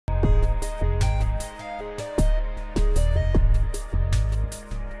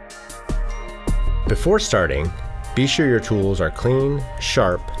Before starting, be sure your tools are clean,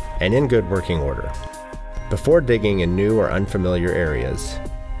 sharp, and in good working order. Before digging in new or unfamiliar areas,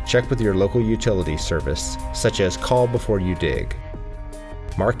 check with your local utility service, such as call before you dig.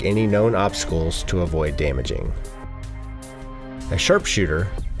 Mark any known obstacles to avoid damaging. A sharpshooter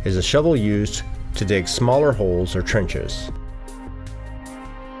is a shovel used to dig smaller holes or trenches.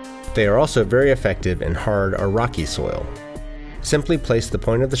 They are also very effective in hard or rocky soil. Simply place the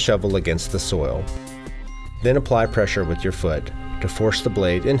point of the shovel against the soil, then apply pressure with your foot to force the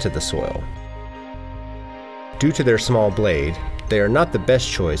blade into the soil. Due to their small blade, they are not the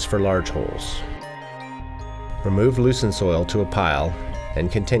best choice for large holes. Remove loosened soil to a pile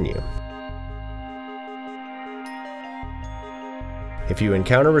and continue. If you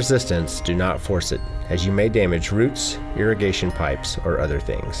encounter resistance, do not force it, as you may damage roots, irrigation pipes, or other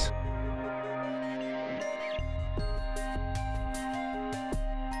things.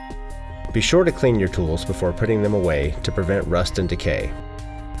 Be sure to clean your tools before putting them away to prevent rust and decay.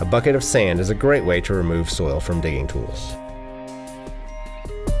 A bucket of sand is a great way to remove soil from digging tools.